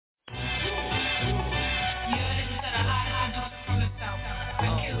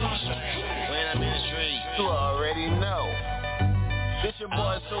You already know. This your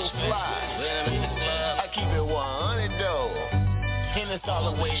boy So Fly. I keep it 100 though. And it's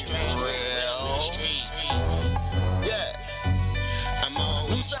all the way real. Yeah. I'm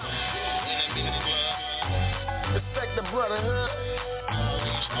always when I'm in the club. Respect the brotherhood.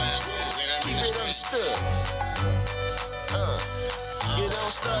 Keep it understood. You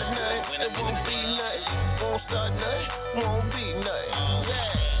don't start nothing, it won't be nothing. Won't start nothing, won't be nothing.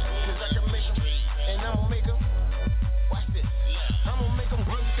 Yeah. Cause I can make them, and I'ma make them. Watch this. I'ma make them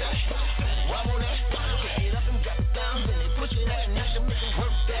work that. Wobble that. Pick it up and drop it down. Then they push it out and I can make them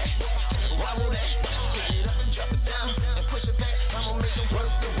work that. Wobble that. Pick it up and drop it down. And push it back. I'ma make them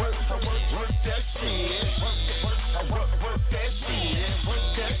work the work. I work that shit. Work the work. I work that shit. Work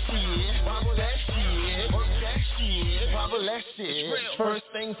that shit. Wobble that shit. Work that shit. Wobble that shit. First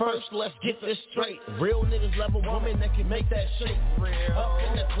thing first, let's get this straight. Real niggas love a woman that can make that shake. Up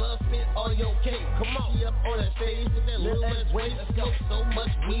in the club, spit all your cake. Come on, she up on the stage with that little ass waist. Smoke so much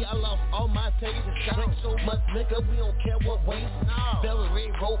weed, I lost all my taste. Drink so much liquor, we don't care what waste.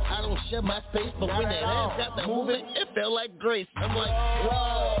 Velvet rope, I don't share my space. But when that ass got the movement, it felt like grace. I'm like,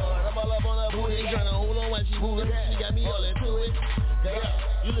 Lord, I'm all up on her booty, trying to hold on while she moving. She got me all into it.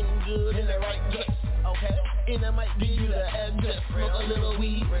 Yeah, you looking good in the right place. Okay, and I might give you the address. Smoke a little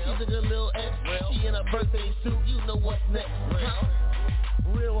weed, she took a little X. She in a birthday suit, you know what's next.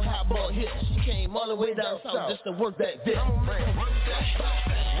 Real hot ball hit. She came all the way down south just to work that dick. I'ma make her work that.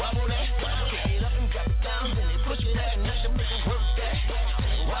 Wobble that. Pick it up and drop it down. Then they push it out and I can make her work that.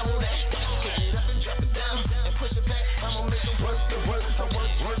 Wobble that. Pick it up and drop it down. And push it back. I'ma make her work the work. I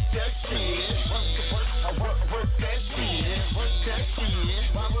work that shit. Work the work. I work that shit. Work that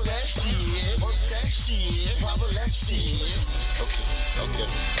shit. Wobble that shit. Work that shit. Wobble that shit. Okay.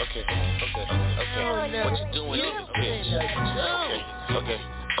 What you doing in this bitch? Okay.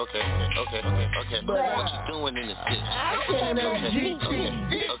 What you doing in this bitch?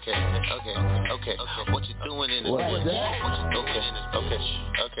 Okay. What you doing in this bitch? Okay.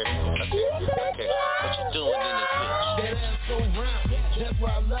 What you doing in this bitch? That ass so round, that's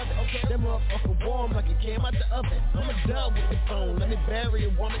why I love it. Okay, that motherfucker warm like it came out the oven. I'm a dub with the phone, let me bury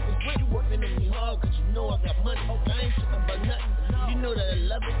it, woman. Cause when you working on me hard, cause you know I got money. Okay, I ain't tripping about nothing. You know that I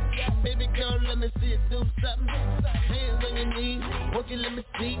love it. Baby girl, let me see it do something. Hands on your knees, working, let me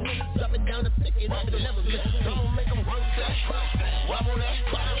see. Drop it down and pick it up and never miss. Don't make them work that. Wobble that.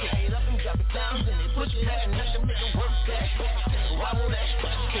 Pick it up and drop it down. Then they push it out and I can make them work that. Wobble that.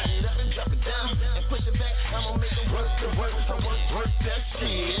 Pick it up and drop it down. And push it back. I'ma make them work the work. I work that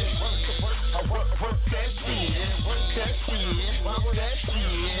shit. Work the work. I work that shit. Work that shit. Wobble that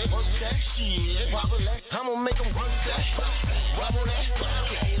shit. Work that shit. Wobble that. I'ma make them work that. Wobble that.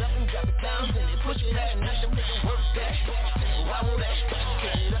 Pick it up and drop it down. Then they push it out and I can make them work that. Wobble that.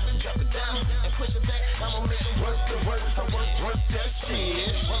 Pick it up and drop it down. And push it back. I'ma make them work the work. I work that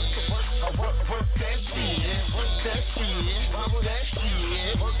shit. Work the work. I work that shit. Work that shit. Wobble that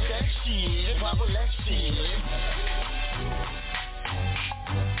shit. Work that shit. Wobble that shit.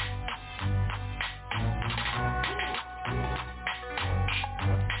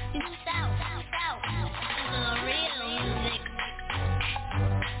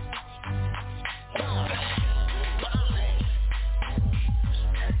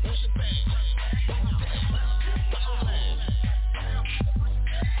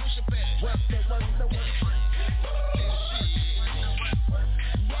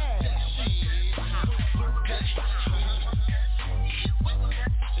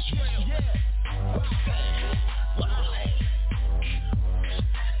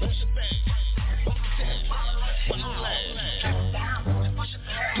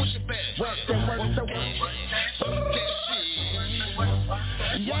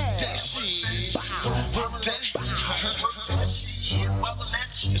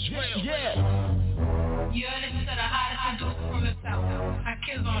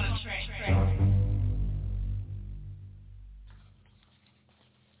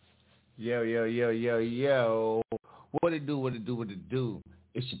 Yo. What it do?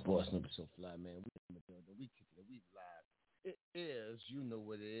 It's your boy Snoopy So Fly, man. We kicking it. We live. It is, you know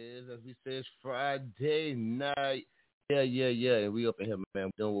what it is. As we say, it's Friday night. Yeah. And we up in here, man.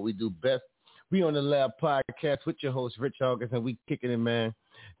 We doing what we do best. We on the Lab Podcast with your host, Rich August, and we kicking it, man.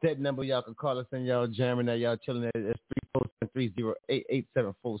 That number y'all can call us and y'all jamming that y'all chilling at. That's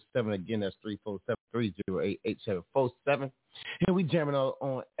 347-308-8747. Again, that's 347-308-8747. And we jamming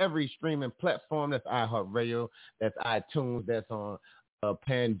on every streaming platform. That's iHeartRadio, that's iTunes, that's on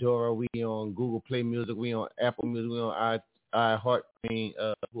Pandora. We on Google Play Music. We on Apple Music. We on iHeart.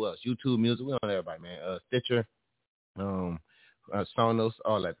 Who else? YouTube Music. We on everybody, man. Stitcher, Sonos,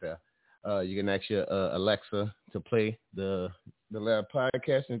 all that there. You can ask your Alexa to play the Lab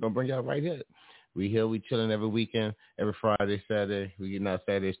Podcast, and it's gonna bring y'all right here. We here, we chilling every weekend, every Friday, Saturday. We getting out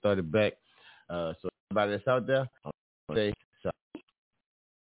Saturday, started back. So everybody that's out there, say,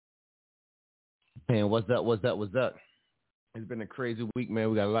 and what's up? It's been a crazy week, man.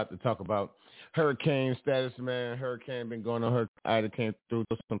 We got a lot to talk about. Hurricane status, man. Hurricane been going on. Ida came through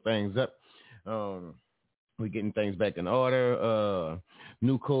some things up. We're getting things back in order.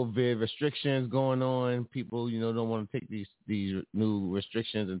 New COVID restrictions going on. People, don't want to take these new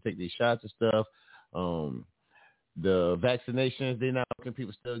restrictions and take these shots and stuff. The vaccinations, they're not working.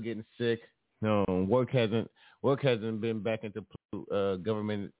 People still getting sick. Work hasn't been back into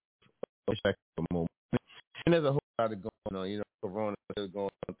government. And there's a whole lot of going on. Corona is going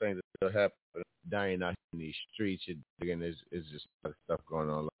on. Things that still happen. Dying out in these streets. Again, it's just a lot of stuff going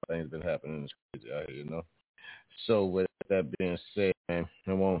on. A lot of things been happening. It's crazy out here, So with that being said, man,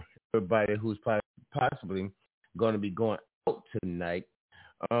 I want everybody who's possibly going to be going out tonight.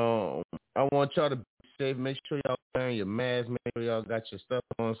 I want y'all to be safe. Make sure y'all wearing your mask. Make sure y'all got your stuff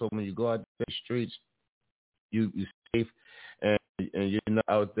on. So when you go out the streets, you safe and you're not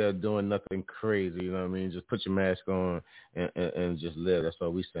out there doing nothing crazy. You know what I mean? Just put your mask on and just live. That's all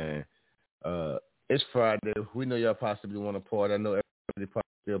we saying. It's Friday. We know y'all possibly want to party. I know everybody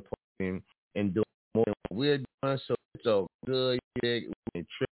probably still partying and doing more than what we're doing. So it's all good. We ain't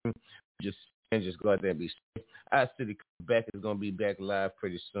tripping. Just go out there and be safe. Our city back is gonna be back live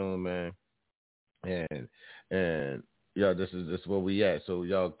pretty soon, man. And y'all, this is where we at. So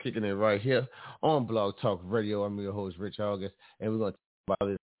y'all kicking it right here on Blog Talk Radio. I'm your host, Rich August, and we're gonna talk about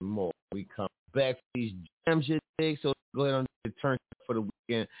this more. We come back for these jams you dig. So go ahead and turn for the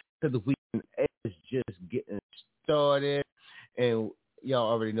weekend, because the weekend is just getting started. And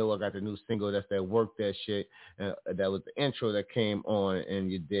y'all already know I got the new single. That's that Work That Shit. That was the intro that came on in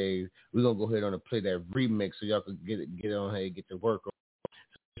your day. We're going to go ahead on and play that remix so y'all can get on here and get to work on.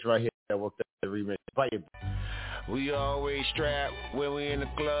 So it's right here, that Work That remix. Bye. We always strapped when we in the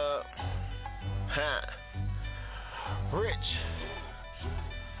club. Huh. Rich.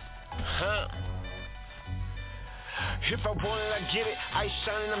 Huh. If I want it, I get it. Ice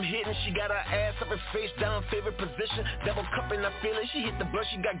shining, I'm hitting. She got her ass up and face down, favorite position. Double cupping, I feel it. She hit the blush,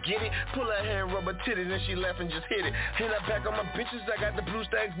 she got get it. Pull her hair and rub her titties, and she laugh and just hit it. Hit her back on my bitches, I got the blue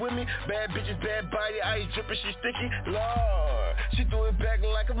stacks with me. Bad bitches, bad body, ice dripping, she sticky. Lord, she threw it back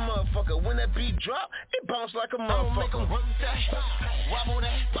like a motherfucker. When that beat drop, it bounce like a motherfucker. Make 'em work that, wobble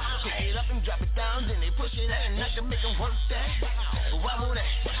that. Pick it up and drop it down, then they push it out, and I can make 'em work that. Wobble that,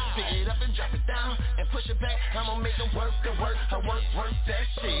 pick it up and drop it down, and push it back. I'ma make 'em work the work, I work that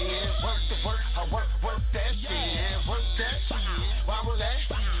shit. Work the work, I work that shit. Work that shit, wobble that,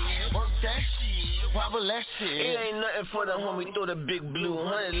 work that shit, wobble that shit. It ain't nothing for the homie, throw the big blue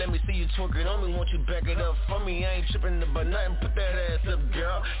 100. Let me see you twerk it on me, won't you back it up for me? I ain't tripping about nothing, put that ass up,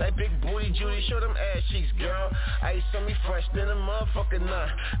 girl. Like big booty Judy, show them ass cheeks, girl. Ice on me fresh than a motherfucking nut.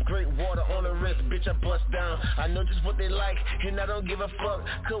 Great water on the wrist, bitch, I bust down. I know just what they like, and I don't give a fuck.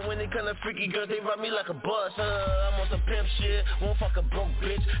 Cause when they kinda freaky girls, they ride me like a bus. I'm on some pimp shit, won't fuck a broke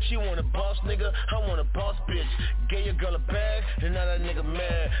bitch. She want a boss nigga, I want a boss bitch. Gave your girl a bag, and now that nigga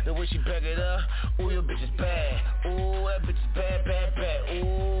mad. The way she back it up, ooh, your bitch is bad. Ooh, that bitch is bad, bad, bad.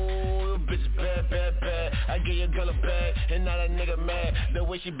 Ooh, your bitch is bad, bad, bad. I gave your girl a bag, and now that nigga mad. The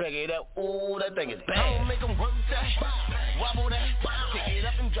way she back it up, ooh, that thing is bad. I'ma make 'em work that, wobble that. Pick it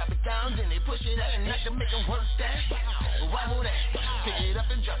up and drop it down, then they push it out, and I can make 'em work that. Wobble that, pick it up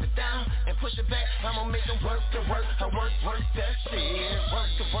and drop it down, and push it back. I'ma make 'em work the work, I work that shit. Work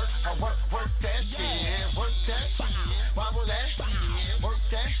the work, I work that shit. Work that shit, wobble that, work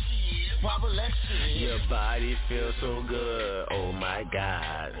that shit, wobble that shit. Your body feels so good, oh my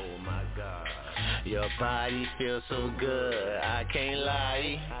God, oh my God. Your body feels so good, I can't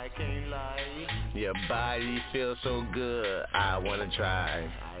lie, I can't lie. Your body feels so good, I wanna try,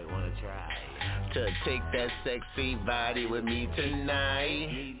 to take that sexy body with me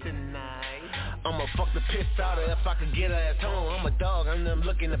tonight. I'ma fuck the piss out of her if I could get her at home. I'm a dog, I'm them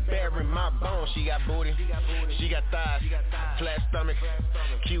looking to bury my bones. She got booty, she got thighs, flat stomach,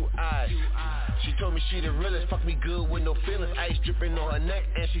 cute eyes. She told me she the realest, fuck me good with no feelings. Ice dripping on her neck,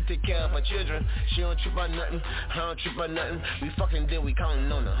 and she take care of her children. She don't trip on nothing, I don't trip on nothing. We fucking then we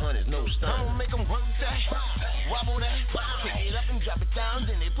counting on the hundreds, no stun. I'ma make 'em work that, wobble that. Pick it up and drop it down,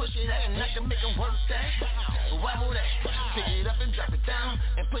 then they push it out, and I can make 'em work that. Wobble that, pick it up and drop it down,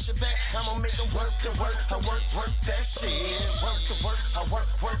 and push it back. I'ma make 'em work to work, I work that shit. Work to work, I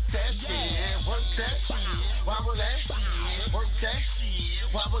work that shit. Work that, wobble that, work that,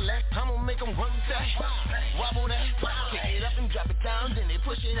 wobble that. I'ma make them work that, wobble that. Pick it up and drop it down, then they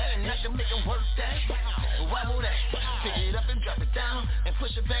push it out and I can make them work that, wobble that. Pick it up and drop it down and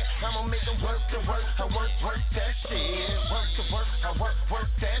push it back. I'ma make them work to work, I work that shit. Work to work, I work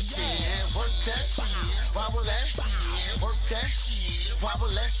that shit. Work that, wobble that, work that,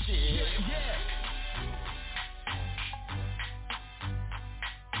 wobble that shit.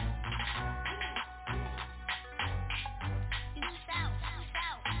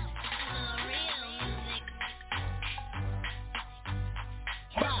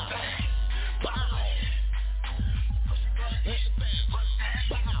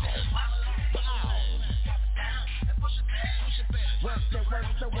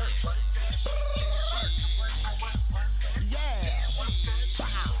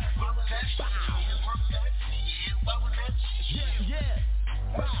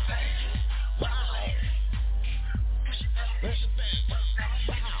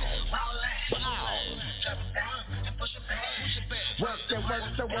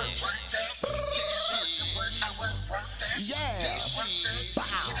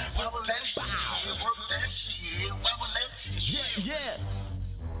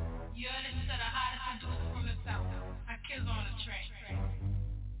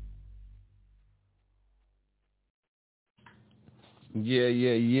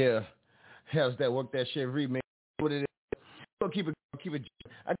 Yeah. How's that work that shit remix? What it is? Go keep it.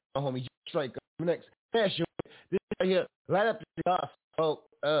 I got my homie Strike next. That's your this right here. Light up the gas. Light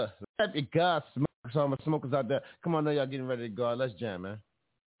up your gas. Some of the smokers out there. Come on, now y'all getting ready to go. Let's jam, man.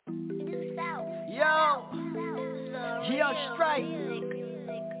 Yo, Strike.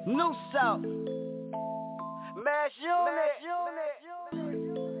 New South. Mass Unit.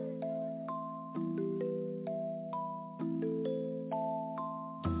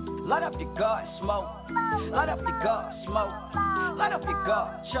 Light up your guard, smoke. Light up your guard, smoke. Light up your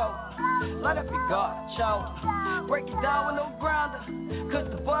guard, choke. Light up your guard, choke. Break it down with no grounder, cause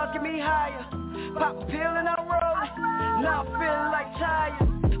the buzz get me higher. Pop a pill and I'm rolling. Now I'm feeling like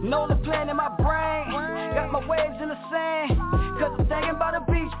tired. Know the plan in my brain. Got my waves in the sand. Cause I'm thinking about a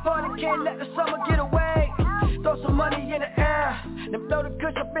beach party. Can't let the summer get away. Throw some money in the air, then blow the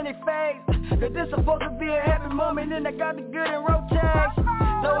kush up in their face. Cause this supposed to be a happy moment, and I got the good in rotate.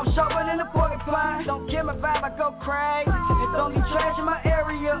 So I'm sharper than a porcupine. Don't kill my vibe, I go crazy. It's only trash in my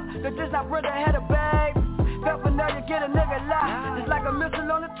area, cause this not brother had a babe. Felt for now to get a nigga locked. It's like a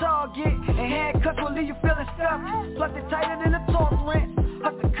missile on the target, and handcuffs will leave you feeling stuck. Plus it's tighter than a torque wrench.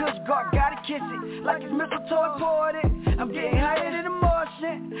 Up the kush guard, gotta kiss it, like it's mistletoe imported. I'm getting higher than the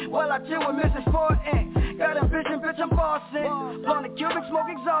Martian, while I chill with Mrs. Fortin. Got a vision, bitch, I'm bossing. Blowing the Cuban smoke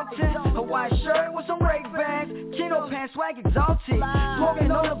exalted. Hawaiian shirt with some Ray-Bans. Chino pants, swag exalted. Smoking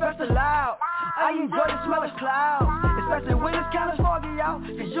on the best allowed. I enjoy the smell of clouds, especially when it's kinda foggy out.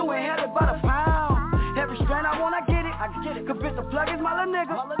 Cause you ain't had it by the pound. Every strand I want, I get it. Cause bitch, the plug is my little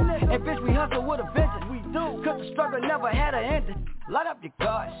nigga. And bitch, we hustle with a vengeance. We do. Cause the struggle never had an ending. Light up your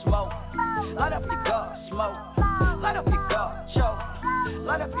guard, smoke. Light up your guard, smoke. Light up your guard, choke.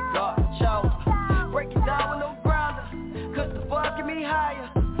 Light up your guard, choke. Break it down with no grounder, cause the buzz get me higher.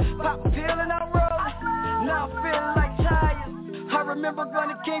 Pop a pill and I'm rolling. Now I'm feeling like tired. I remember going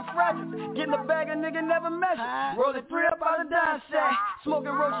to King Frederick, getting a bag a nigga never measured. Rolling 3 up out of dime sack,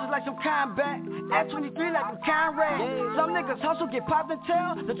 smoking roaches like some combat. At 23 like I'm Conrad. Some niggas hustle, get popped and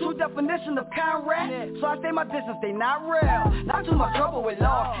tell the true definition of Conrad. So I stay my distance, they not real. Not too much trouble with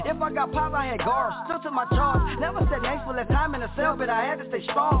law. If I got pop, I had guards, still to my charge. Never said names for less time in the cell, but I had to stay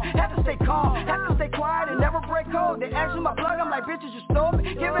strong, had to stay calm, had to stay quiet and never break code. They ask me my plug, I'm like, bitches, you stole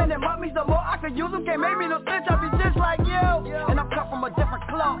me. Giving them mummies, the more I could use them. Can't make me no snitch, I be just like you. And I'm cut from a different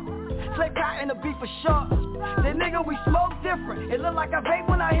cloth. Slay cotton the beef for sure. That nigga, we smoke different. It look like I vape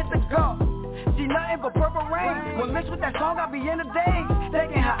when I hit the go. See nothing but purple rain. When mixed with that song, I be in the days,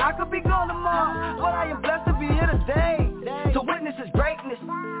 thinking how I could be gone tomorrow. But I am blessed to be here today, to witness his greatness.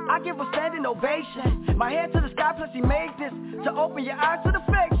 I give a standing ovation. My head to the sky, plus he made this to open your eyes to the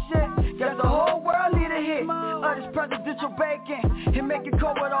fake shit. Cause the whole world need a hit of this presidential bacon. And make it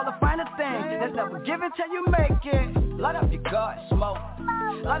cold with all the finer things that's never given till you make it. Light up your guard, smoke.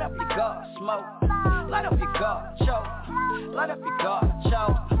 Light up your guard, smoke. Light up your guard, choke. Light up your guard,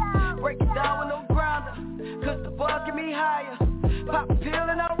 choke. Break it down with no grounder, cause the buzz get me higher. Pop a pill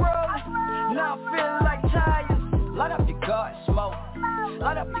and I'm rolling. Now I'm feeling like tired. Light up your guard, smoke.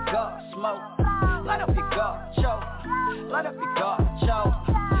 Light up your guard, smoke. Light up your guard, choke. Light up your guard,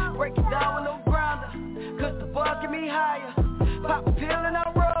 choke. Break it down with no grounder, cause the buzz get me higher. Pop a pill and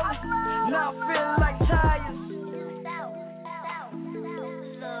I'm rolling. Now I'm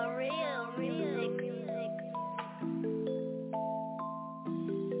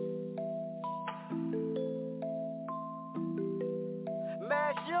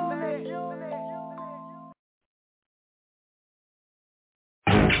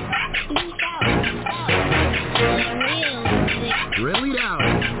Lead out.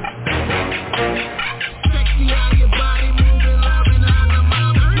 Sexy how your body moving, loving how the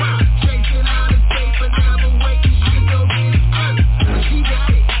mama rock. Chasing out his paper, never waking, she go get it up. She got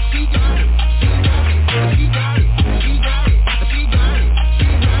it, she got it, she got it, she got it, she got it, she got it,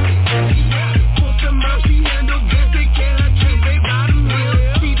 she got it, she got it. Put some out, she handle this, they can't chase, they bottom real.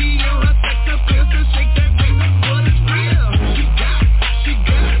 TV on her sex appeal, so shake that thing up, what is real. She got it, she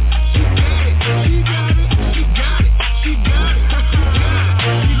got it, she got it, she got it, she got it, she got it, she got it.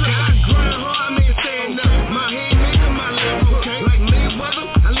 She got grind hard, I make it stand up. My head making my level, okay? Like Mayweather,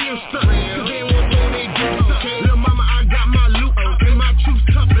 I leave him stuck, cause they won't throw they dukes up. Little mama, I got my loot, okay? My truth's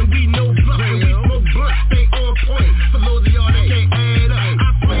tough and we no bluff, and we smoke blunt, stay on point. For those of y'all that can't add up, I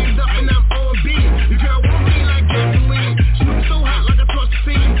flamed up and I'm on beat. Your girl want me like gasoline, shooting so hot like a torch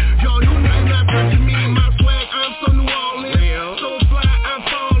scene. Y'all new niggas not touching me, my swag, I'm so New Orleans, so fly, I'm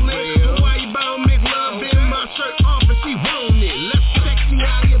falling. So why you bout make love in my shirt off and she want it? Let's sexy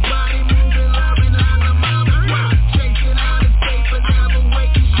how your body moving, loving how the mama rock. Chasing out his paper, never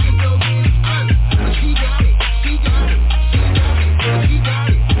waking, she go get it up. She got it, she got it, she got it, she got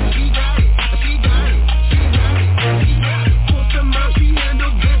it, she got it, she got it, she got it, she got it. Put some out, she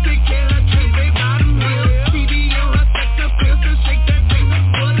handle this, they can't chase, they bottom real. TV on her sex appeal, so shake that thing up,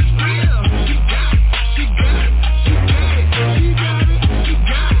 what is real. She got it, she got it, she got it, she got it, she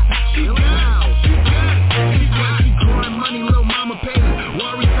got it, she got it, she got it, she got it. She growing money, little mama pay.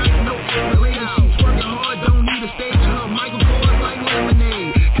 Worry tight, no escalator. She's working hard, don't need a stage. Her Michael Kors like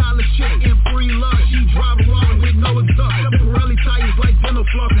lemonade. College chick and free love. She drive around with no exhaust. Pirelli tires like dental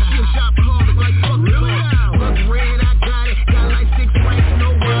floss. She a shopaholic like fuck really? Look red, I got it. Got like 6 racks, no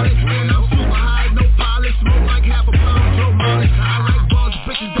wallet. And I'm super high, no polish. Smoke like half a pound, Joe Molly. I like balls,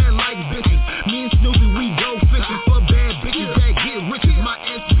 bitches that like bitches. Me and Snoopy, we go fishing for bad bitches that get riches. My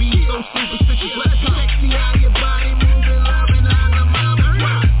SB so superstitious. Let's sexy how your body moving, loving how the mama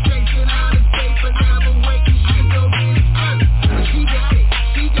rock. Chasing out his paper, never waking, she go get it up. She got it,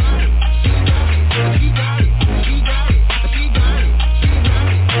 she got it, she got it, she got it, she got it, she got it, she got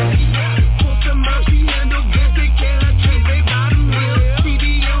it, she got it. Put some out, she handle this, they can't chase, they bottom real.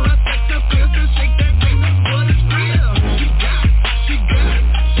 TV on her sex appeal, so shake that thing up, what is real. She got it, she got it,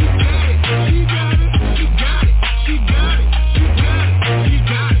 she got it, she got it, she got it, she got it, she got it, she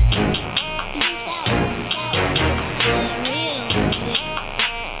got it.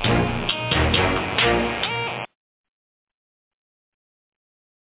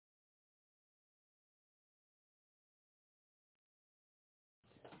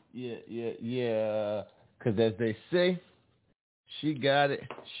 Yeah. Because as they say, she got it,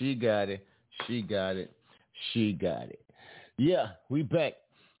 she got it, she got it, she got it. Yeah, we back.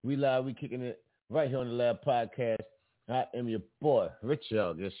 We live, we kicking it right here on the Lab Podcast. I am your boy, Rich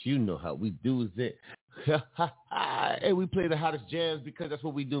Y'all. Guess you know how we do it. Hey, we play the hottest jams because that's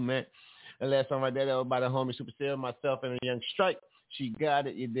what we do, man. And last time right there, that was by the homie Super Sale, myself, and a Young Strike. She got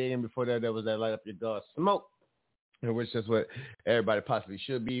it, you dig. And before that, was that Light Up Your God Smoke. And which is what everybody possibly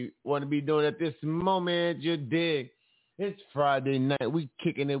should be want to be doing at this moment, you dig. It's Friday night. We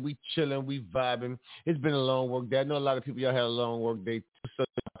kicking it. We chilling. We vibing. It's been a long work day. I know a lot of people, y'all had a long work day, so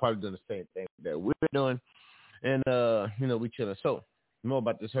you're probably doing the same thing that we're doing. And, we chilling. So, more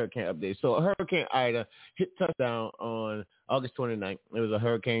about this hurricane update. So, Hurricane Ida hit touchdown on August 29th. It was a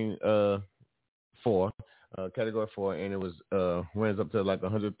Hurricane 4, Category 4, and it was winds up to like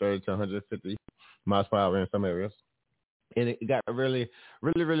 130 to 150 miles per hour in some areas. And it got really,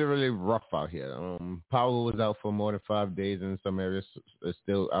 really, really, really rough out here. Power was out for more than 5 days in some areas. It's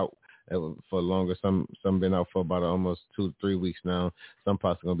still out for longer. Some been out for about almost 2 to 3 weeks now. Some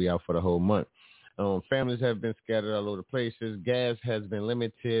possibly going to be out for the whole month. Families have been scattered all over the places. Gas has been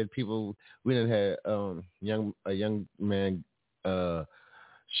limited. We done had a young man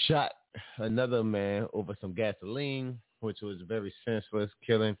shot another man over some gasoline, which was very senseless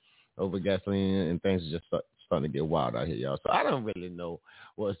killing over gasoline, and things are just starting to get wild out here, y'all. So I don't really know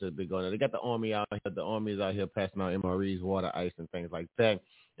what's been going on. They got the army out here. The army is out here passing out MREs, water, ice, and things like that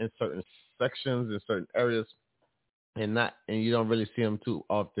in certain sections, in certain areas, and you don't really see them too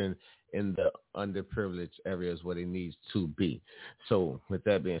often in the underprivileged areas where they need to be. So with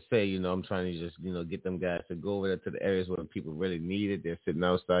that being said, I'm trying to just, get them guys to go over there to the areas where people really need it. They're sitting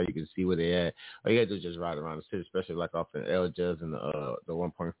outside. You can see where they're at. All you got to do is just ride around the city, especially like off in Elgin and the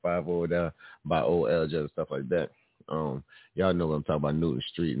 1.5 over there by old Elgin and stuff like that. Y'all know what I'm talking about, Newton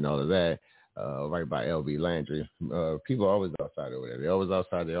Street and all of that, right by LB Landry. People are always outside over there. They're always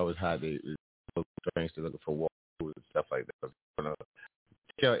outside. They always hide. They trains to looking for water and stuff like that.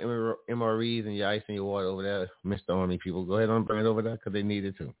 Your MREs and your ice and your water over there, Mr. Army people, go ahead and bring it over there because they need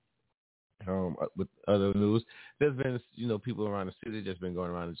it too. With other news, there's been, people around the city just been going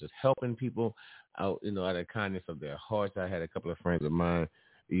around and just helping people out, out of the kindness of their hearts. I had a couple of friends of mine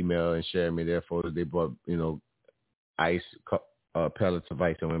email and share me their photos. They brought, ice, pellets of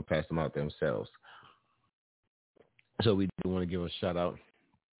ice and went and passed them out themselves. So we do want to give a shout out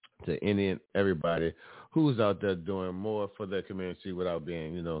to any and everybody who's out there doing more for their community without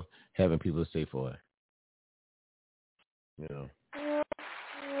being, having people to say for it. That's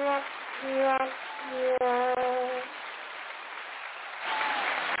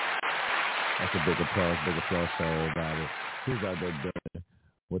a big applause to everybody who's out there doing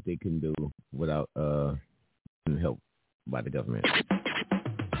what they can do without help by the government.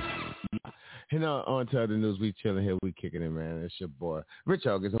 And on to other news, we chilling here, we kicking it, man. It's your boy, Rich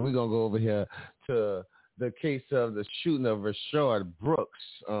August, and we're going to go over here to the case of the shooting of Rayshard Brooks.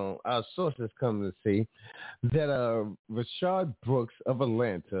 Our sources come to see that Rayshard Brooks of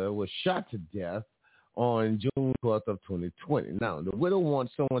Atlanta was shot to death on June 12th of 2020. Now, the widow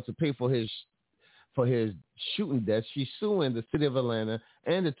wants someone to pay for his shooting death. She's suing the city of Atlanta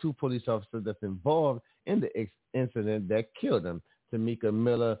and the two police officers that's involved in the incident that killed him. Tamika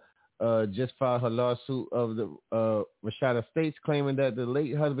Miller just filed her lawsuit of the Rashada Estates, claiming that the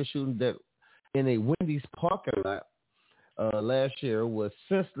late husband shooting death in a Wendy's parking lot last year was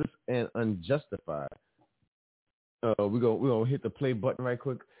senseless and unjustified. We're gonna hit the play button right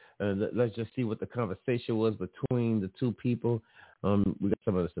quick. Let's just see what the conversation was between the two people. We got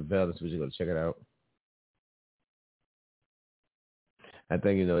some of the surveillance. We're just gonna check it out. I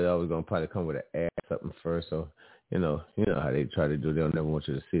think they always gonna probably come with an ad something first. So you know how they try to do. They'll never want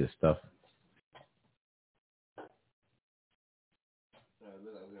you to see the stuff. Look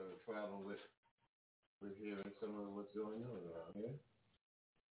like we have a problem with hearing some of what's going on around here.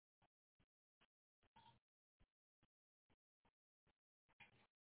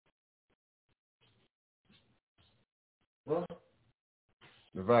 Well,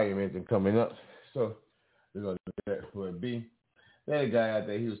 the volume isn't coming up, so we're gonna do that where it be. That guy out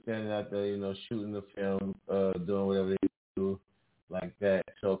there, he was standing out there, shooting the film, doing whatever they do like that.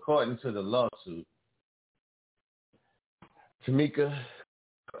 So according to the lawsuit, Tamika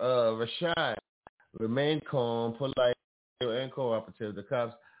Rashad remained calm, polite, and cooperative. The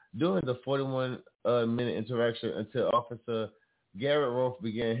cops during the 41-minute interaction until Officer Garrett Rolfe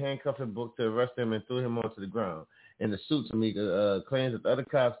began handcuffing Brooks to arrest him and threw him onto the ground. In the suit, Tamika claims that the other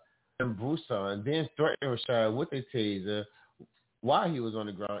cops and Broussard then threatened Rashad with a taser while he was on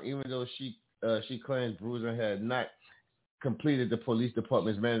the ground, even though she claims Bruiser had not completed the police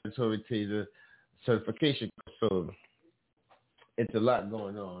department's mandatory taser certification. So it's a lot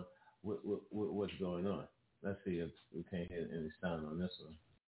going on with what's going on. Let's see if we can't hear any sound on this one.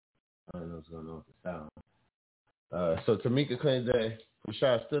 I don't know what's going on with the sound. So Tamika claims that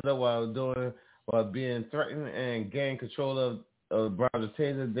Rashad stood up while being threatened and gained control of Brown's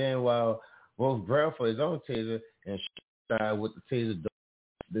taser. Then while Rolfe grabbed for his own taser and shot with the taser,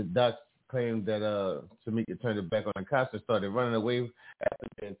 the doc claimed that Tamika turned it back on the cops and started running away after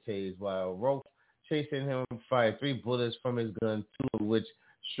being tased, while Rolfe, chasing him, fired 3 bullets from his gun, 2 of which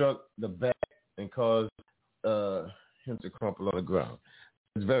struck the back and caused him to crumple on the ground.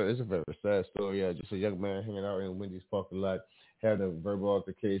 It's a very sad story. Just a young man hanging out in Wendy's parking lot had a verbal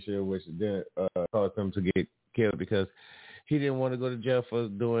altercation, which then caused him to get killed because he didn't want to go to jail for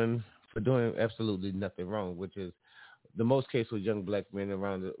doing absolutely nothing wrong, which is the most case with young black men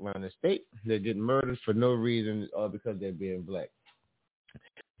around the state. They're getting murdered for no reason or because they're being black.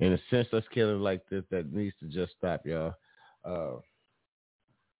 In a senseless killing like this, that needs to just stop, y'all.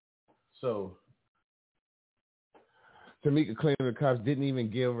 So Tamika claimed the cops didn't even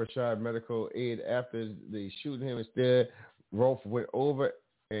give Rashad medical aid after they shooting him. Instead, Rolfe went over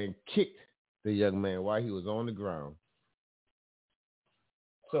and kicked the young man while he was on the ground.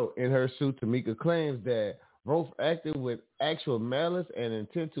 So in her suit, Tamika claims that Rolfe acted with actual malice and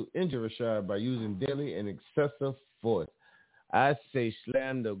intent to injure Rashad by using deadly and excessive force. I say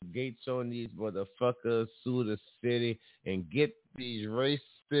slam the gates on these motherfuckers, sue the city, and get these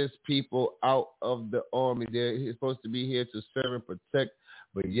racist people out of the army. They're supposed to be here to serve and protect,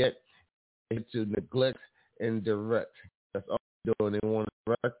 but yet to neglect and direct. That's all they're doing. They want to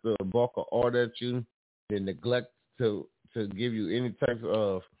direct the bark or order at you. They neglect to give you any type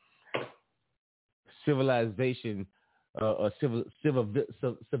of civilization or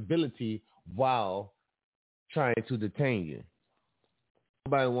civility while trying to detain you.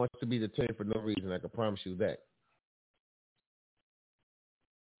 Nobody wants to be detained for no reason. I can promise you that.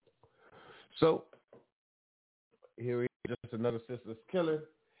 So here is just another senseless killer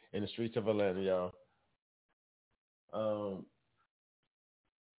in the streets of Atlanta, y'all.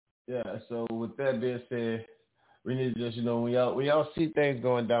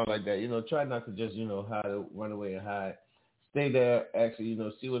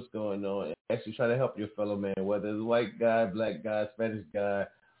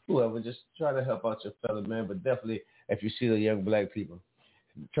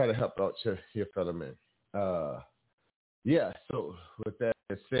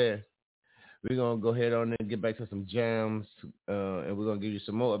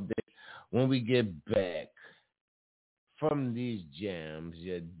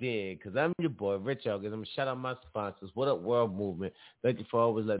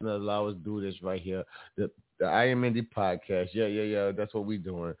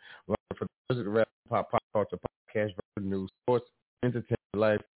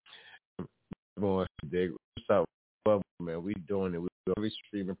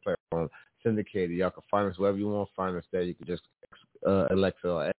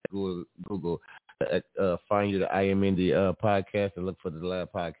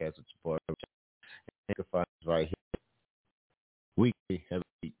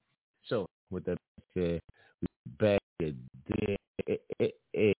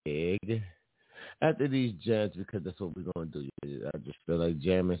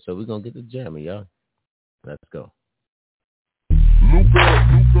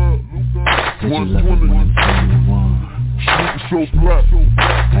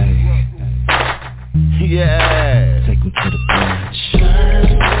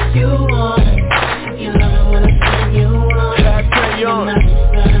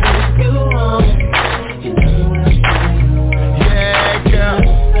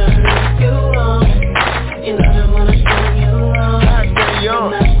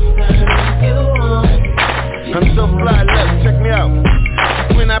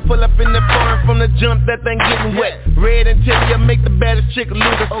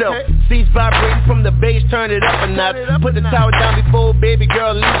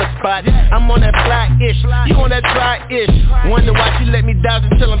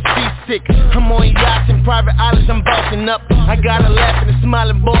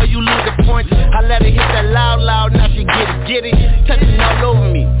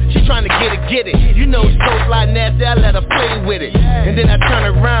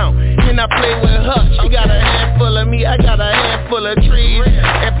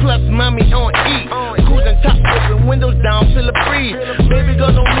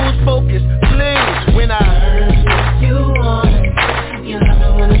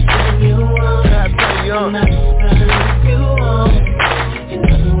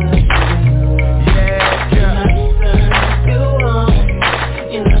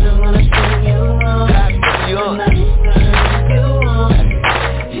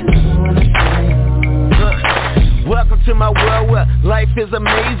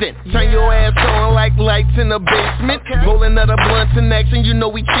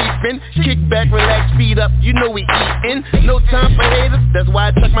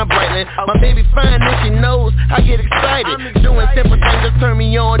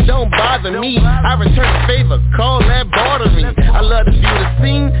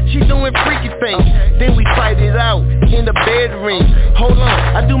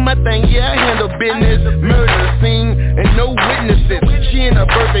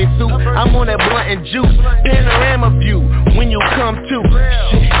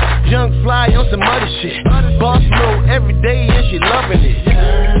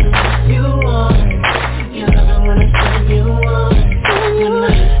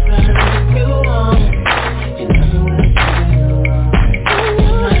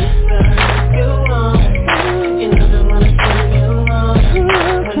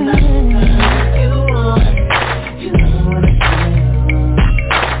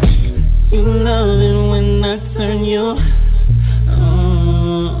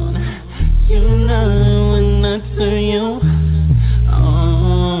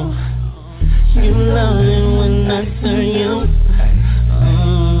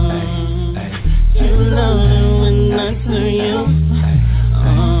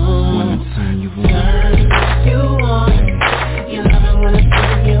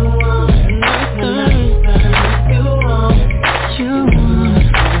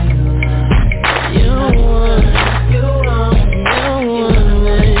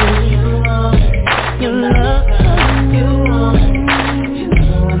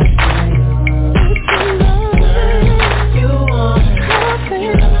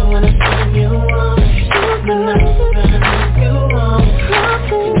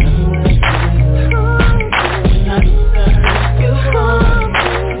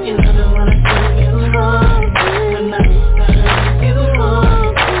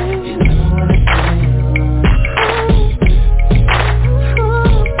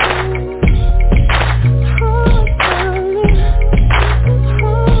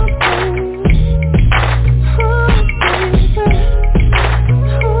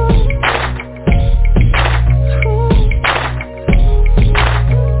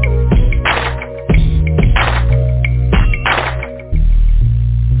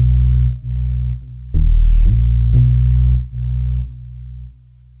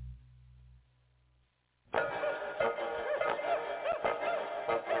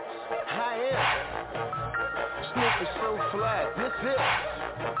 Damn. Snoop is so flat. This is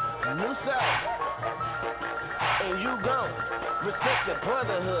New South. And you gon' respect the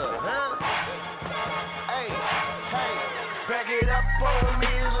brotherhood, huh? Hey, back it up on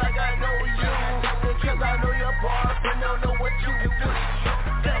me like I know you. Because I know your boyfriend don't know what you do.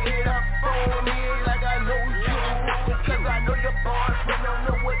 Back it up on me like I know you. Because I know your boyfriend don't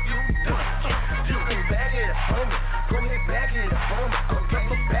know what you do. You can back it up on me. Go ahead, back it up on me.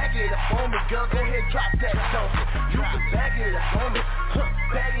 Back it up on me, girl. Go ahead, drop that donkey. You can back it up on me.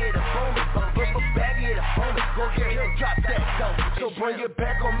 Back it up on me. Back it up on me. Go ahead, drop that donkey. So bring it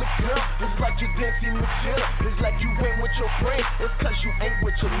back on me, girl. It's like you dancing with chill. It's like you ain't with your friend. It's cause you ain't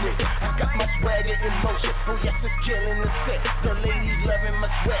with your nigga. I got my swagger in motion. Oh yes, it's killing the set. The ladies loving my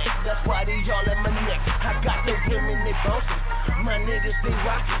swag. That's why they all at my neck. I got the women, they bouncing. My niggas, they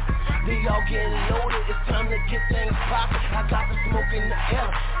rocking. They all getting loaded. It's time to get things poppin'. I got the smoke in the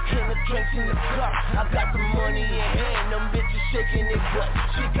air. And the drinks in the cup. I got the money in hand. Them bitches shaking their butt.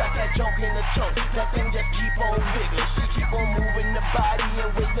 She got that junk in the trunk. That thing just keep on wiggling. She keep on moving the body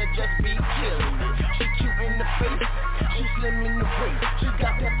in ways that just be killing me. She cute in the face. She slim in the waist. She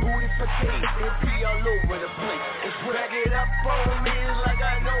got that booty for days. It be all over the place. It's back it up on me like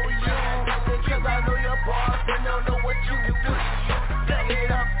I know you. Because I know your boss and don't know what you do. Back it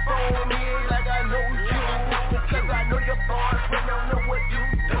up on me like I know you. Because I know your boss and don't know what you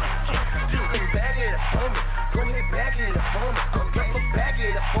do. You can back it up on me. Go ahead, back it up on me. Back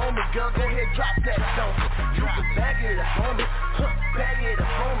it up on me, girl. Go ahead, drop that donkey. You can back it up on me. Back it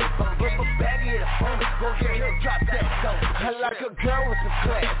up on me. Back it up on me. Go ahead, drop that donkey. I like a girl with some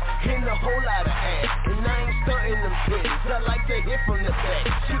class and a whole lot of ass. And I ain't stunting them titties. I like to hit from the back.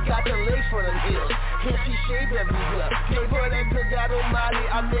 She got the lace for them heels. And she shaved everywhere. Gave her that good God Almighty.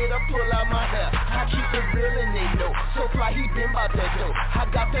 I made her pull out my hair. I keep it real and they know. So fly, he been about that dough. I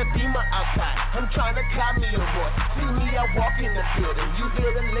got that Beamer outside. I'm trying to call me a boy. See me, I walk in the building. You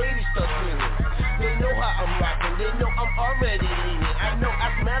hear the ladies start screaming. They know how I'm rocking. They know I'm already leaning. I know I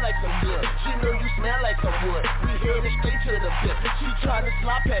smell like some good. She know you smell like some wood. We headed straight to the pit. She trying to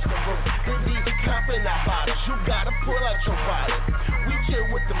slide past the room. They be comping our bottles. You gotta pull out your wallet. We chill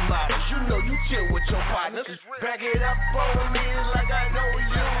with the models. You know you chill with your partners. Back it up on me like I know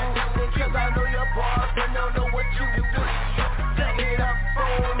you. Because I know your boss and don't know what you do. Back it up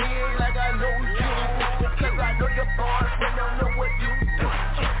on me like I know you. Because I know your boss and don't know what you do.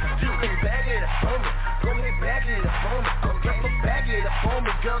 You can back it up on me. Go ahead, back it up on me. Back it up on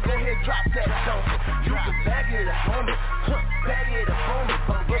me, girl. Go ahead, drop that donkey. You can back it up on me. Back it up on me.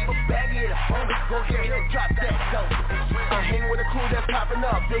 Back it up on me. Go ahead, drop that donkey. I hang with a crew that's popping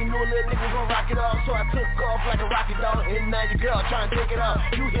up. They know little niggas gon' rock it off, so I took off like a rocket dog. And now your girl trying to take it off.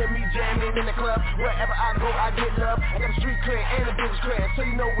 You hear me jamming in the club. Wherever I go, I get love. I got a street cred and a business cred, so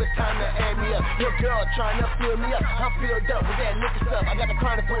you know it's time to add me up. Your girl trying to fill me up. I'm filled up with that liquor stuff. I got the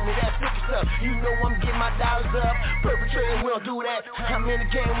chronic with me, that sticky stuff. You know I'm getting my dollars up. Perpetrating, we don't do that. I'm in the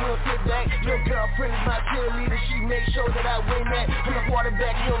game, we don't sit back. Your girlfriend is my cheerleader. She make sure that I win that. I'm the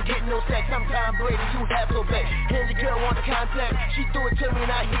quarterback, you don't get no sack. I'm Tom Brady, you have so back. And your girl want the contact. She threw it to me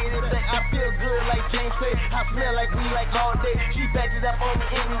and I hit it back. I feel good like James said. I smell like we like all day. She backed it up on me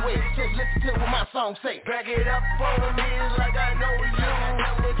anyway. Just listen to what my song say. Back it up on me like I know you.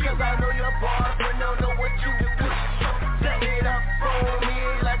 Because I know your boss and don't know what you do. Back it up on me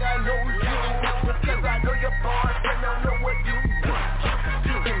like I know you. Because I know your boss and don't know what you do.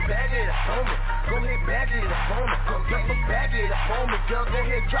 You can back it up on me. Go ahead, back it up on me. Back it up on me, girl. Go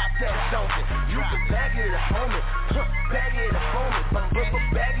ahead, drop that donkey. You can back it up on me. Back it up on me.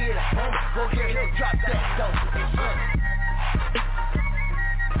 Back it up on me. Go ahead, drop that donkey.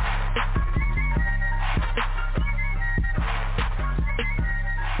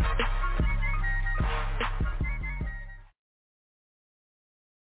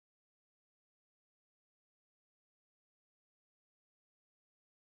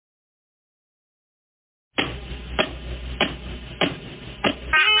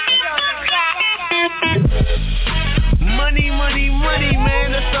 Money,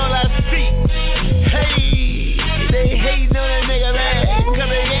 man, that's all I see. Hey, they hating on that nigga, man. Cause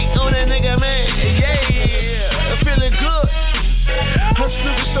they hate on that nigga, man. Yeah, I'm feeling good. I'm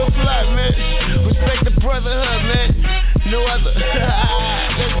super so fly, man. Respect the brotherhood, man. No other.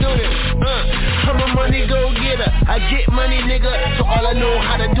 Let's do this. I'm a money go-getter. I get money, nigga. So all I know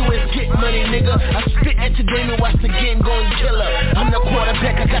how to do is get money, nigga. I spit at your game and watch the game go and kill her. I'm the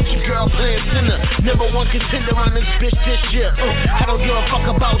quarterback. I got your girl playing center. Number one contender on this bitch this year. I don't give a fuck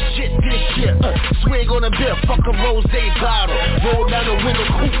about shit this year. Swing on a beer, fuck a rose bottle. Roll down the window,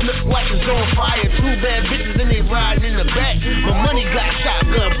 coupe look like it's on fire. Two bad bitches and they riding in the back. My money got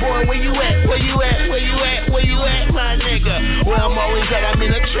shotgun, boy, on, where you at, where you at, where you at, where you at, my nigga? Where I'm always at, I'm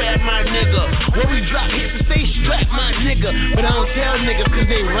in a trap, my nigga. When we drop hits and stay strapped, my nigga. But I don't tell niggas cause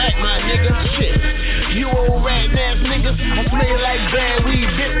they rap, my nigga. Shit, you old rat ass niggas, I smell like bad weed,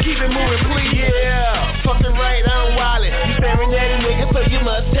 bitch, keep it moving, please. Yeah, fucking right, I'm wildin'. You staring at a nigga, so you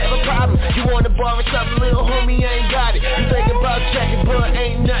must have a problem. You wanna borrow something, little homie, I ain't got it. You think about checking, but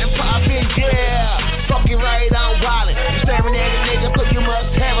ain't nothing poppin', yeah. Fucking right, I'm wildin'. You staring at a nigga, so you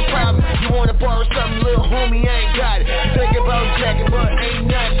must have a problem. You wanna borrow something, little homie, I ain't got it. You think about checking, but ain't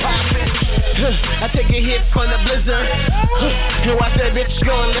nothing poppin'. I take a hit from the blizzard, and watch that bitch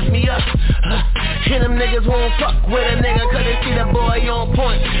go and lift me up. And them niggas won't fuck with a nigga cause they see the boy on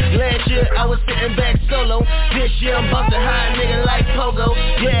point. Last year I was sitting back solo. This year I'm bustin' high, nigga like Pogo.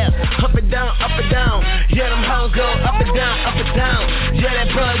 Yeah, up and down, up and down. Yeah, them hoes go up and down, up and down. Yeah,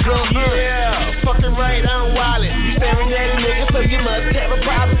 that bud go, yeah. Fucking right, I'm wildin'. You staring at a nigga, so you must have a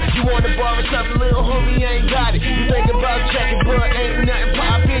problem. You wanna borrow something, little homie, ain't got it. You think about checking, but ain't nothing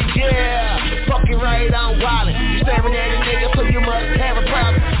poppin', yeah. Fucking right, I'm wildin'. You staring at a nigga, so you must have a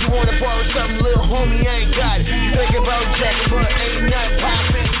problem. You wanna borrow something, little homie, ain't got it. You think about jacking, but ain't nothing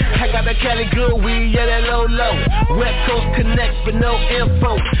poppin'. I got that Cali good weed, yeah, that low. West Coast connects, but no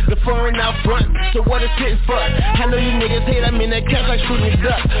info. The foreign out front, so what is it for? I know you niggas hate, I'm in that cash like shooting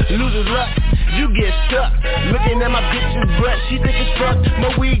duck. Losers luck, you get stuck. Looking at my bitch's butt, she think it's fuck.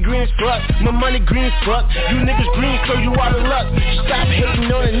 My weed green as fuck, my money green as fuck. You niggas green, so you out of luck. Stop hating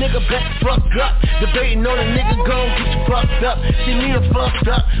on a nigga, back fuck up. Debating on a nigga, gon' get you fucked up. See me a fucked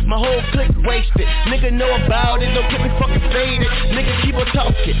up, my whole clique wasted. Nigga know about it, don't get me fucking faded. Nigga keep on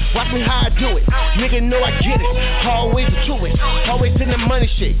talking, watch me how I do it. Nigga know I get it, always the truest. Always in the money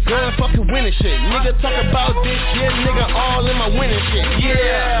shit, gun fucking winning shit. Nigga talk about this shit, nigga all in my winning shit.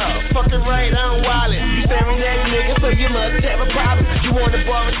 Yeah, fucking right, I'm wildin'. You staring at a nigga, so you must have a problem. You wanna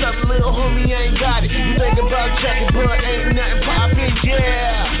borrow something, little homie, ain't got it. You think about checking, but ain't nothing poppin',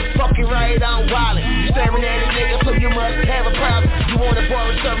 yeah. Fucking right, I'm wildin'. You staring at a nigga, so you must have a problem. You wanna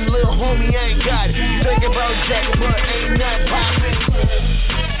borrow something, little homie, ain't got it. You think about checking, but ain't nothing poppin'.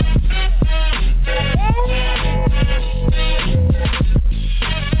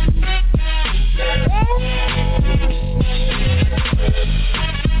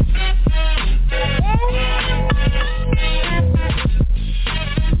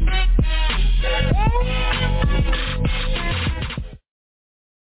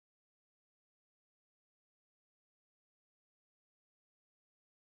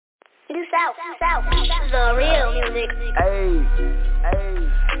 South, the real music. Hey,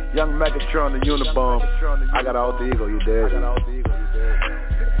 young Megatron, the Unabomb. I got an alter ego, you dig?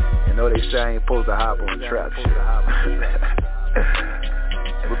 You know they say I ain't supposed to hop on trap shit.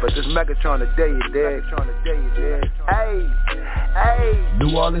 But this Megatron today, you dig? Hey.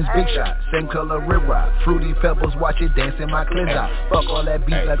 New Orleans big shot, same color rib rock. Fruity pebbles, watch it dance in my cleanse out. Fuck all that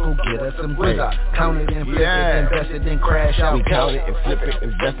beef, let's go get us some grizz out. Count it and flip it, invest it, then crash out. We count it and flip it,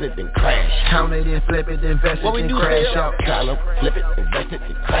 invest it, then crash. Count it and flip it, invest it, then crash out. Count it, flip it, invest it,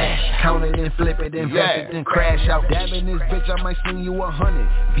 then crash. Count it and flip it, invest it, then crash out. Dabbing this bitch, I might swing you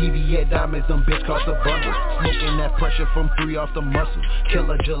 100. BB at diamonds, them bitch cost a bundle. Smoking that pressure from 3 off the muscle.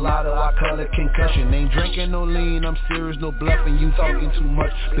 Killer gelato, I call it concussion. Ain't drinking no lean, I'm serious, no bluffing. You talking too much,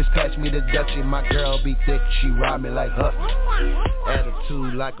 bitch pass me the Dutchie. My girl be thick, she ride me like Huff.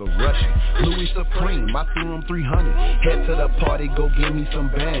 Attitude like a Russian. Louis Supreme, I threw him 300. Head to the party, go give me some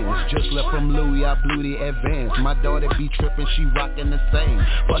bands. Just left from Louis, I blew the advance. My daughter be tripping, she rocking the same.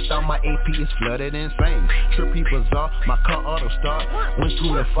 Bust out my AP, it's flooded insane. Trippy bizarre, my car auto start. Went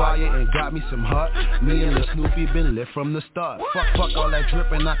through the fire and got me some heart. Me and Lil Snoopy been lit from the start. Fuck all that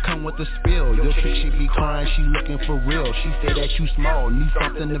dripping, I come with the spill. Yo chick, she be crying, she looking for real. She say that you small, need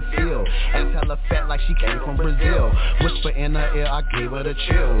something to feel. Ass hella fat like she came from Brazil. Whisper in her ear, I gave her the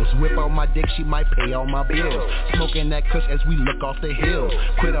chills. Whip on my dick, she might pay all my bills. Smoking that kush as we look off the hill.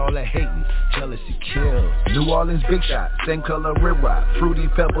 Quit all that hating, jealousy kills. New Orleans big shot, same color rib rock. Fruity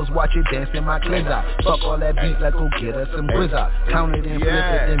pebbles, watch it dance in my cleanse out. Fuck all that beef, let's go get us some grizz out. Count it and flip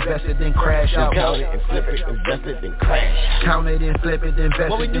it, invest it, then crash out. Count it and flip it, invest it, then crash. Count it and flip it,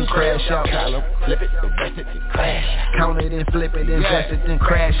 invest it, then crash out. Count it, flip it, invest it, then crash. Count it and flip it, invest it, then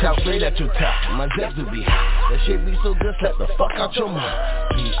crash out. Straight at your top, my zips will be high. That shit be so good, slap the fuck out your mind.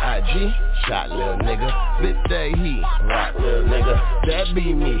 B.I.G. shot lil' nigga. Bit that heat, rock lil' nigga. That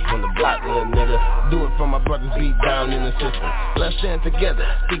be me on the block lil' nigga. Do it for my brothers beat down in the system. Let's stand together,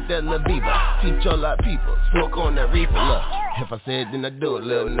 speak that La Viva. Teach all our people, smoke on that reaper. Look, If I say it, then I do it,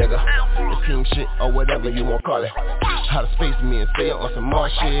 little nigga. It's team shit or whatever you want to call it. How to space me and stay on some more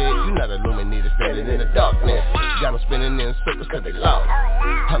shit. You not illuminated, standing in the darkness. Got them spinning in circles cause they lost.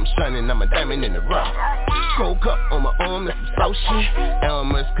 I'm shining, I'm a diamond in the rough. Cold cup on my arm, that's some so shit.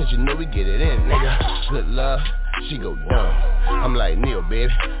 Elmer's cause you know we get it in, nigga. Good love, she go dumb. I'm like Neil,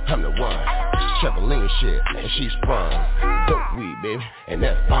 baby, I'm the one. Trampoline shit, and she sprung. Dope weed, baby, and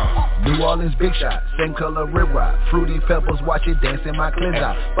that's bomb. New Orleans big shot, same color rib rock. Fruity Pebbles, watch it dance in my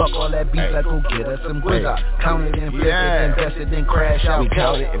cleanser. Fuck all that beef, let's go get us some grizzle. Count it and flip it, invest it, then crash out. We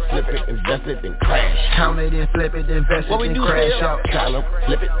count it and flip it, invest it, then crash. Count it and flip it, invest it, then crash out. Count it,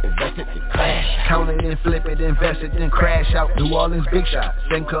 flip it, invest it, then crash. Count it and flip it, invest it, then crash out. New Orleans big shot,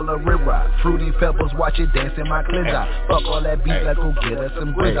 same color rib rock. Fruity Pebbles, watch it dance in my cleanser. Fuck all that beef, let's go get us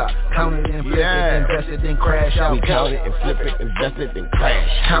some grizzle. Count it and flip it, invest it, then crash out. We count it and flip it, invest it, then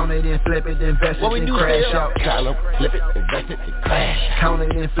crash. Count it and flip it, invest it, then crash out. Count it, flip it, invest it, then crash. Count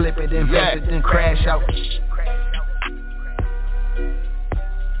it and flip it, invest it, then crash out.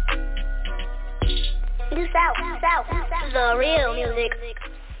 Do South, the real music.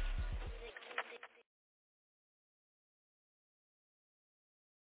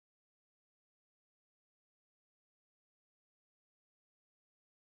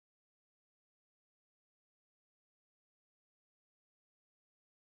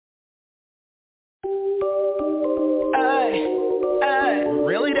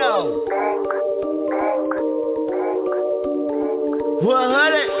 Really though.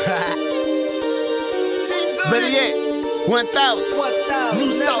 100. Better yet, 1,000.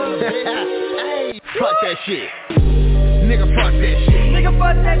 New song, bitch. Hey, fuck that shit. Nigga, fuck that shit. Nigga,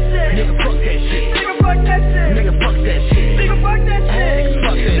 fuck that shit. Nigga, fuck that shit. Nigga, fuck that shit. Nigga, fuck that shit. Nigga, fuck that shit. Nigga, fuck that shit.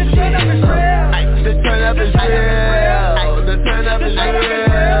 The turn up is real. The turn up is real. The turn up is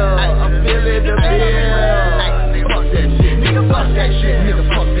real. I'm feeling the feel. Fuck that shit. Nigga, fuck that shit.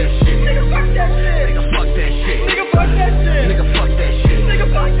 Nigga, fuck that shit. Nigga, fuck that shit. Nigga, fuck that shit. Nigga, fuck that shit. Nigga, fuck that shit. Nigga,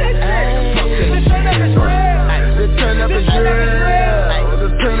 fuck that shit. The turn up is real. The turn up is real. The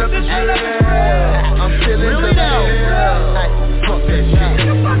turn up is real. I'm feeling the feel. Fuck that shit.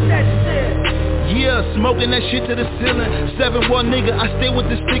 Nigga, fuck that shit. Yeah, smoking that shit to the ceiling. 7-1 nigga, I stay with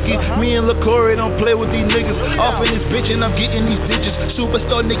the sticky. Me and LaCory don't play with these niggas. Off in this bitch and I'm getting these digits.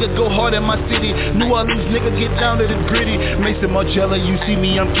 Superstar nigga go hard in my city. New Orleans nigga get down to the gritty. Mason Margiela, you see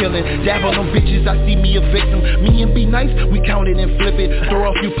me, I'm killing. Dab on them bitches, I see me a victim. Me and Be Nice, we count it and flip it.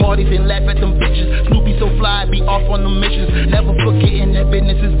 Throw a few parties and laugh at them bitches. Snoopy so fly, be off on the missions. Never forgetting that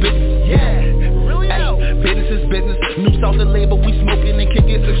business is business. Yeah. Business is business. New South the label, we smoking and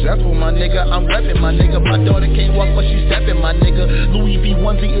kicking. Successful, my nigga. I'm reppin', my nigga. My daughter can't walk, but she steppin', my nigga. Louis V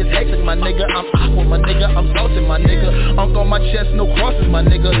onesie is hectic, my nigga. I'm aqua, my nigga. I'm salted, my nigga. Unk on my chest, no crosses, my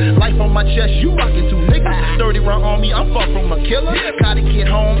nigga. Life on my chest, you rockin' two niggas. 30 round on me, I'm far from a killer. Gotta get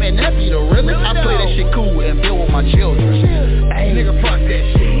home and that be the realest. I play that shit cool and build with my children. Hey, nigga, fuck that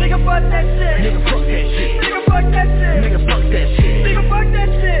shit. Nigga, fuck that shit. Nigga, fuck that shit. Nigga, fuck that shit. Nigga, fuck that shit. Nigga, fuck that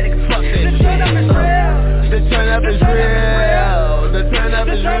shit. Nigga, fuck that shit. The turn up is real. The turn up is real. The turn up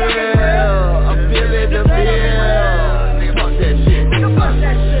is real. I'm feeling the feel. Nigga, fuck that shit. Nigga, fuck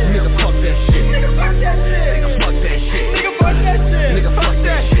that shit. Nigga, fuck that shit. Nigga, fuck that shit. Nigga, fuck that shit. Nigga, fuck that shit. Nigga, fuck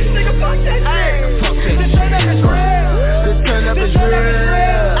that shit. Nigga, fuck that shit. Fuck that The turn up is real. The turn up is real.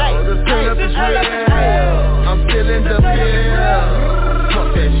 The turn up is real. I'm feeling the feel.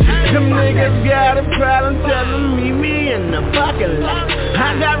 Fuck that shit. Them niggas got a problem, tell them meet me in the parking lot.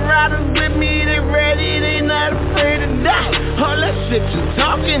 I got riders with me, they ready, they not afraid to die. All that shit you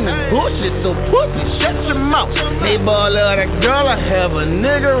talking is bullshit, so pussy, shut your mouth. They ball out a girl, I have a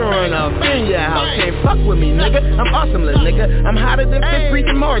nigga run off in your house. Can't fuck with me, nigga, I'm awesome, little nigga. I'm hotter than Fifth Street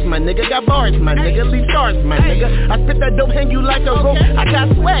and Mars, my nigga. Got bars, my nigga, leave stars, my nigga. I spit that dope, hang you like a rope. I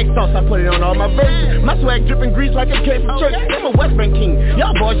got swag sauce, I put it on all my verses. My swag dripping grease like it came from church. I'm a West Bank king,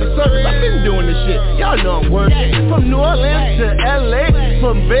 y'all boys are service. I've been doing this shit, y'all know I'm working. From New Orleans to LA,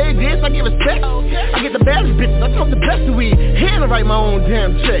 from Vegas, I give respect. I get the baddest bitches, I talk the best of weed. And I write my own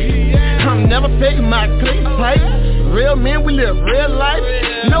damn check. I'm never faking my click pipe. Real men, we live real life.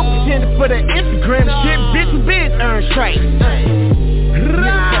 No pretending for the Instagram shit. Bitch, bitch, earn stripes. Nigga,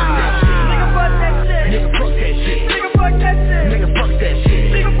 fuck that shit. Nigga, fuck that shit. Nigga, fuck that shit. Nigga, fuck that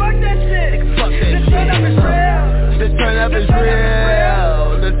shit. Nigga, fuck that shit. Nigga, fuck that The turn up is real. The turn up is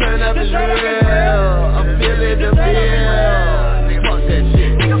real. The turn up is real. I'm feeling the feel. Nigga, fuck that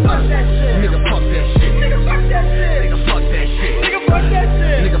shit. Nigga, fuck that shit. Nigga, fuck that shit. Nigga, fuck that shit. Nigga, fuck that shit. Nigga, fuck that shit.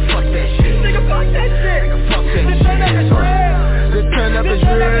 Nigga, fuck that shit. Nigga, fuck that shit. Nigga, fuck that The turn up is real. The turn up is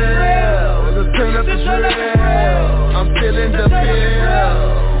real. The turn up is real. I'm feeling the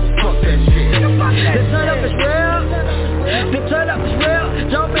feel.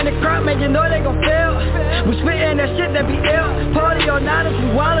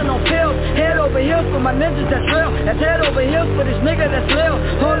 my ninjas that's real. That's head over heels for this nigga that's real.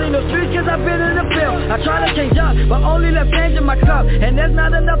 Only no streets cause I've been in the field. I try to change up, but only left change in my cup. And there's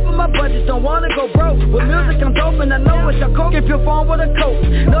not enough for my budget, don't wanna go broke. With music I'm dope and I know it's a coke. If you're phone with a coat,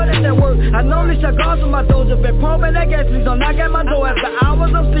 know that's that work. I normally shut guards with my doja. Been pumping that gas, please don't knock at my door. After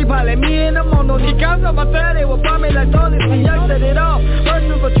hours of sleep, I let me in the mono. She comes up my third, they will buy me like Tony. See young set it off, burst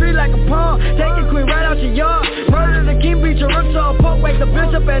through a tree like a palm. Take your queen right out your yard. Murder the king, beat your rooks on poke. Wake the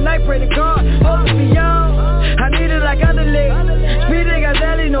bitch up at night, pray to God. Hold it beyond, I need it like underleg. Speeding got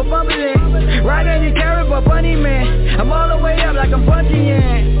Zelly, no fumbling. Right any carrot but bunny man. I'm all the way up like I'm bungee.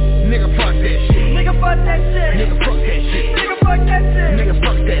 Nigga fuck that shit. Nigga fuck that shit. Nigga fuck that shit. Nigga fuck that shit. Nigga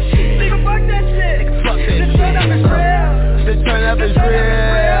fuck that shit. Nigga fuck that shit. Nigga fuck that shit. The turn up is real. The turn up is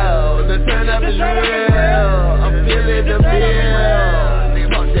real. The turn up is real. I'm feeling the bill. Nigga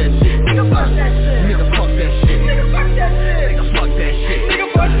fuck that shit. Nigga fuck that shit. Nigga fuck that shit. Nigga fuck that shit. Nigga fuck that shit. Nigga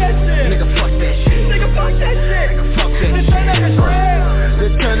fuck that shit. Nigga fuck that shit. Nigga fuck that shit. Nigga fuck that shit. The turn up is real. The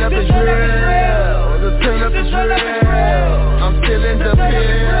turn up is real. The turn up is real. I'm feeling the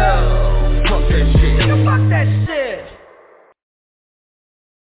bill. Fuck that shit. Nigga fuck that shit.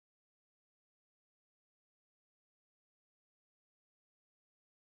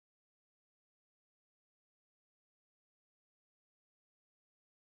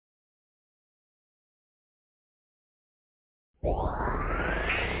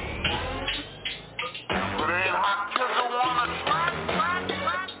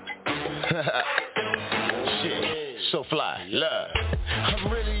 Shit, so fly, love.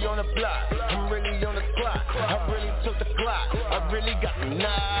 I'm really on the block, I'm really on the clock. I really took the clock, I really got the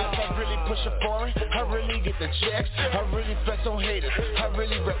knives. I really push a foreign, I really get the checks. I really flex on haters, I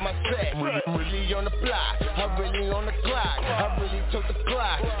really rep my set. I'm really on the block, I really on the clock. I really took the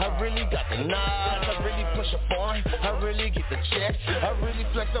clock, I really got the knives. I really push a foreign, I really get the checks. I really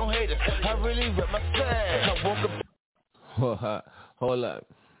flex on haters, I really rep my set. I woke up. Hold up.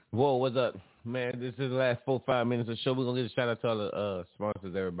 Whoa, what's up? Man, this is the last 4-5 minutes of the show. We're going to get a shout out to all the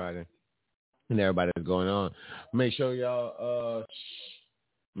sponsors, everybody, and everybody that's going on. Make sure y'all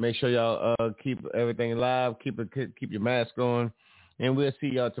keep everything live, keep your mask on, and we'll see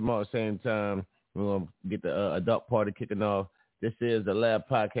y'all tomorrow same time. We're going to get the adult party kicking off. This is the Lab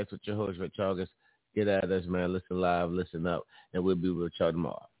Podcast with your host, Rich August. Get at us, man. Listen live, listen up, and we'll be with y'all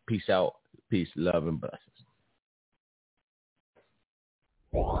tomorrow. Peace out. Peace, love, and blessings.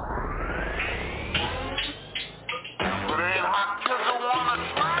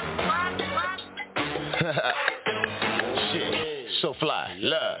 Shit, so fly,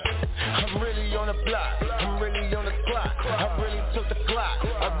 love. I'm really on the block, I'm really on the clock. I really took the clock,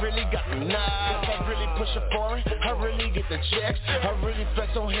 I really got the knives. I really push a foreign, I really get the checks. I really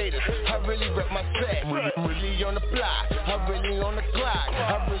flex on haters, I really rep my set. I'm really on the block, I really on the clock.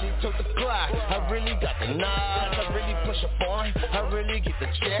 I really took the clock, I really got the knives. I really push a foreign, I really get the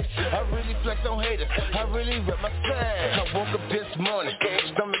checks. I really flex on haters, I really rep my set. I woke up this morning,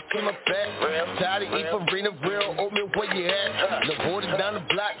 stomach in my back. Tired of eating arena, real oatmeal, where you at? The borders down the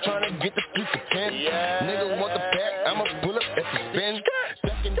block, trying to get the streets to 10. Nigga want the pack, I'ma pull up at the spin.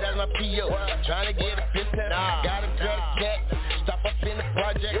 Ducking down my P.O., trying to get a business. Gotta grab a cat, stop up in the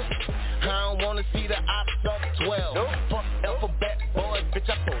project. I don't wanna see the ops up 12. Fuck alphabet, boy, bitch,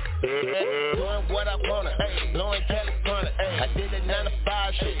 I post. Doing what I wanna, blowing California. I did a 9 to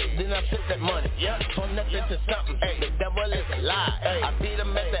 5 shit, then I flip that money. From nothing to something, the devil is a lie. I beat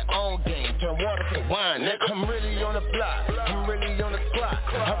them at their own game, turn water to wine. I'm really on the block, I'm really on the clock.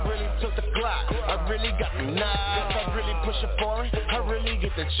 I really took the clock, I really got the knives. I really push a foreign, I really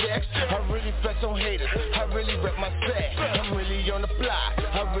get the checks. I really flex on haters, I really rep my set. I'm really on the block,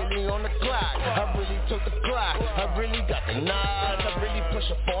 I really on the clock. I really took the clock, I really got the knives. I really push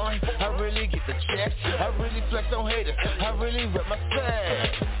a foreign, I really get the checks. I really flex on haters, I really rep my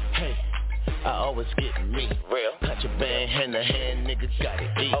set. Hey, I always get me real. Contraband hand to hand, niggas gotta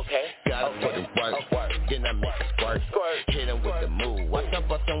eat. Okay, gotta put it work. Then I make it squirt. Hit him with the move. Watch I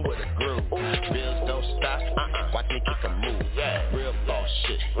bust him with a groove. Bills don't stop. Watch me kick a move. Real boss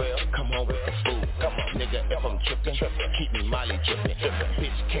shit. Come home with the food. Come on, nigga. If I'm tripping, keep me Molly dripping.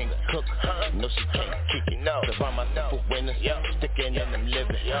 Bitch can't cook. No, she can't kick it. Surround myself for winners. Sticking in them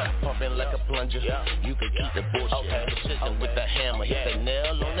living. Pumping like a plunger. You can keep the bullshit. Precision with the hammer. Hit the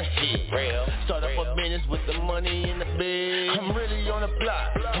nail on the head. shit. Start up a business with the money in the bed. I'm really on the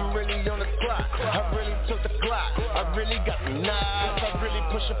block, I'm really on the clock. I really took the clock, I really got the knobs. I really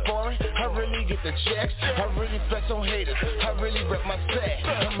push a foreign, I really get the checks. I really flex on haters, I really rep my set.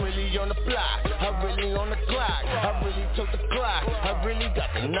 I'm really on the block, I really on the clock. I really took the clock, I really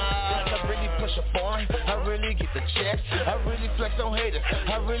got the knobs. I really push a foreign, I really get the checks. I really flex on haters,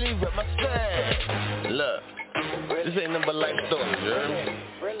 I really rep my set. Look, this ain't nothing but life stories, you heard me?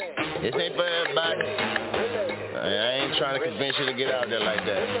 This ain't for everybody. I ain't trying to convince you to get out there like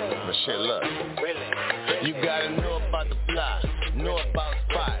that. But shit, look, you gotta know about the block, know about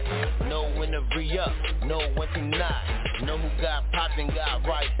spots, know when to re-up, know when to not, know who got popped and got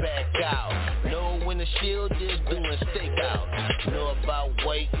right back out, know when the shield is doing stakeout, know about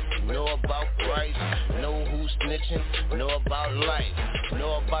weight, know about price, know who's snitching, know about life,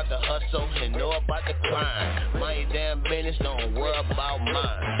 know about the hustle and know about the crime. My damn business, don't worry about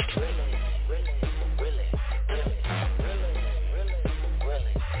mine.